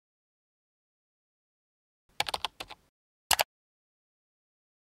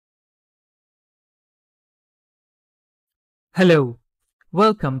Hello,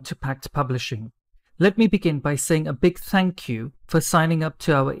 welcome to Pact Publishing. Let me begin by saying a big thank you for signing up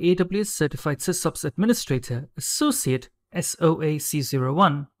to our AWS Certified SysOps Administrator Associate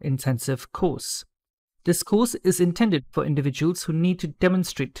SOAC01 intensive course. This course is intended for individuals who need to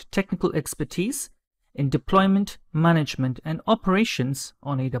demonstrate technical expertise in deployment, management, and operations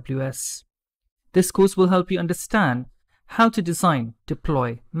on AWS. This course will help you understand how to design,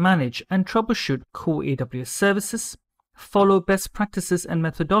 deploy, manage, and troubleshoot core AWS services, follow best practices and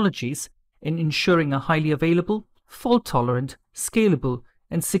methodologies in ensuring a highly available, fault-tolerant, scalable,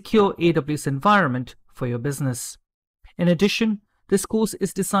 and secure AWS environment for your business. In addition, this course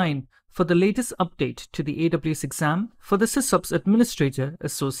is designed for the latest update to the AWS exam for the SysOps Administrator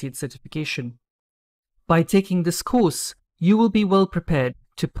Associate certification. By taking this course, you will be well prepared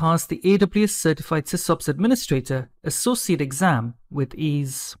to pass the AWS Certified SysOps Administrator Associate exam with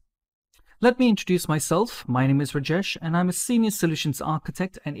ease. Let me introduce myself. My name is Rajesh and I'm a Senior Solutions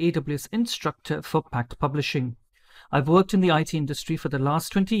Architect and AWS Instructor for Pact Publishing. I've worked in the IT industry for the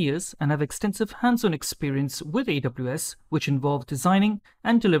last 20 years and have extensive hands-on experience with AWS, which involve designing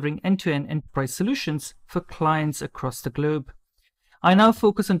and delivering end-to-end enterprise solutions for clients across the globe. I now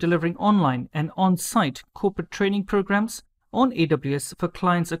focus on delivering online and on-site corporate training programs on AWS for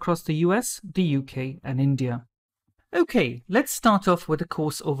clients across the US, the UK, and India. Okay, let's start off with a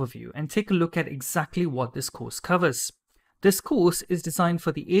course overview and take a look at exactly what this course covers. This course is designed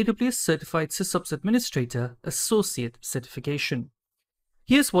for the AWS Certified SysOps Administrator Associate certification.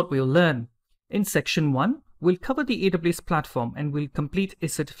 Here's what we'll learn. In Section 1, we'll cover the AWS platform and we'll complete a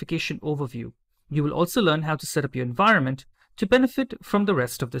certification overview. You will also learn how to set up your environment to benefit from the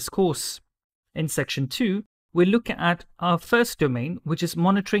rest of this course. In Section 2, we'll look at our first domain, which is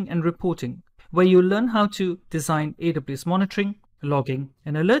monitoring and reporting, where you'll learn how to design AWS monitoring, logging,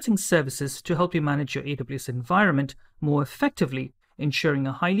 and alerting services to help you manage your AWS environment more effectively, ensuring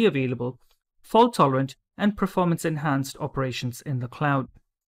a highly available, fault-tolerant, and performance-enhanced operations in the cloud.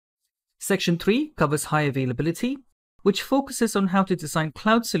 Section 3 covers high availability, which focuses on how to design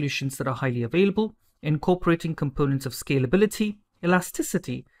cloud solutions that are highly available, incorporating components of scalability,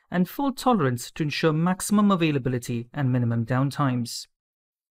 elasticity, and fault tolerance to ensure maximum availability and minimum downtimes.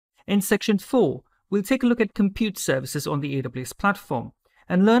 In Section 4, we'll take a look at compute services on the AWS platform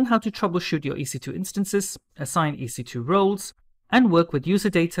and learn how to troubleshoot your EC2 instances, assign EC2 roles, and work with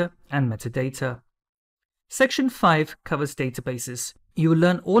user data and metadata. Section 5 covers databases. You will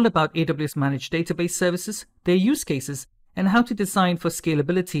learn all about AWS managed database services, their use cases, and how to design for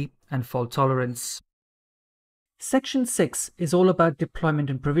scalability and fault tolerance. Section 6 is all about deployment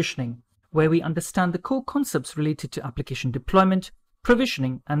and provisioning, where we understand the core concepts related to application deployment,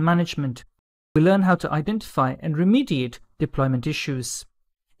 provisioning, and management. We learn how to identify and remediate deployment issues.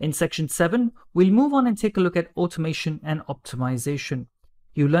 In Section 7, we'll move on and take a look at automation and optimization.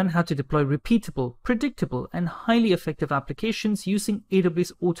 You learn how to deploy repeatable, predictable, and highly effective applications using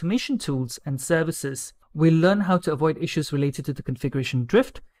AWS automation tools and services. We'll learn how to avoid issues related to the configuration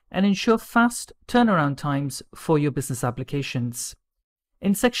drift and ensure fast turnaround times for your business applications.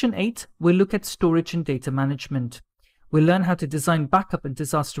 In Section 8, we'll look at storage and data management. We'll learn how to design backup and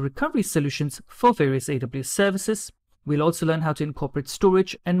disaster recovery solutions for various AWS services. We'll also learn how to incorporate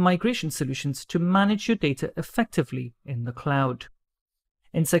storage and migration solutions to manage your data effectively in the cloud.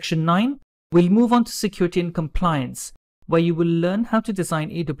 In Section 9, we'll move on to security and compliance, where you will learn how to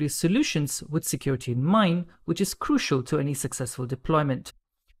design AWS solutions with security in mind, which is crucial to any successful deployment.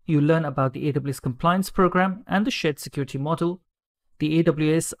 You'll learn about the AWS Compliance Program and the Shared Security Model, the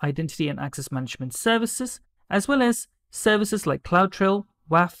AWS Identity and Access Management Services, as well as services like CloudTrail,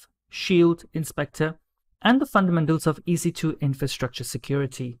 WAF, Shield, Inspector, and the fundamentals of EC2 infrastructure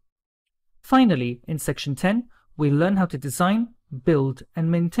security. Finally, in Section 10, we'll learn how to design, build,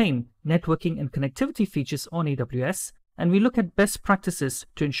 and maintain networking and connectivity features on AWS, and we look at best practices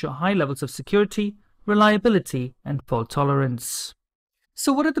to ensure high levels of security, reliability, and fault tolerance.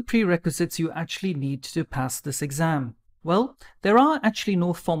 So what are the prerequisites you actually need to pass this exam? Well, there are actually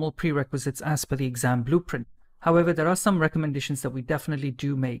no formal prerequisites as per the exam blueprint. However, there are some recommendations that we definitely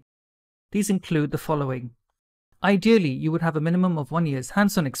do make. These include the following. Ideally, you would have a minimum of 1 year's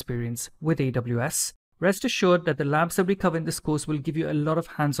hands-on experience with AWS. Rest assured that the labs that we cover in this course will give you a lot of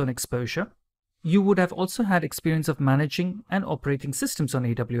hands-on exposure. You would have also had experience of managing and operating systems on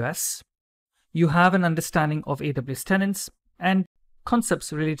AWS. You have an understanding of AWS tenants and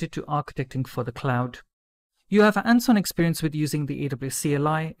concepts related to architecting for the cloud. You have hands-on experience with using the AWS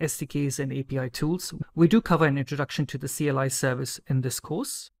CLI, SDKs, and API tools. We do cover an introduction to the CLI service in this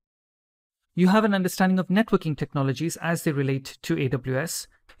course. You have an understanding of networking technologies as they relate to AWS.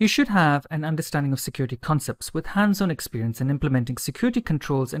 You should have an understanding of security concepts with hands-on experience in implementing security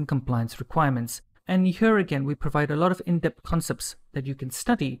controls and compliance requirements. And here again, we provide a lot of in-depth concepts that you can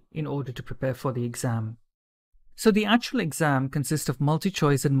study in order to prepare for the exam. So the actual exam consists of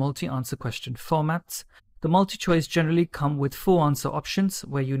multi-choice and multi-answer question formats. The multi-choice generally come with 4 answer options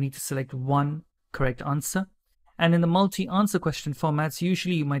where you need to select one correct answer. And in the multi-answer question formats,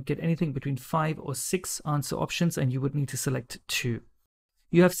 usually you might get anything between 5 or 6 answer options and you would need to select 2.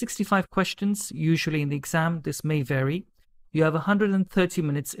 You have 65 questions usually in the exam. This may vary. You have 130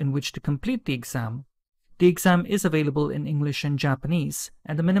 minutes in which to complete the exam. The exam is available in English and Japanese,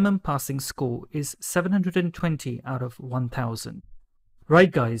 and the minimum passing score is 720 out of 1000.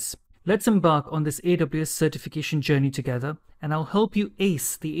 Right guys, let's embark on this AWS certification journey together, and I'll help you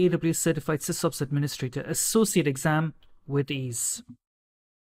ace the AWS Certified SysOps Administrator Associate exam with ease.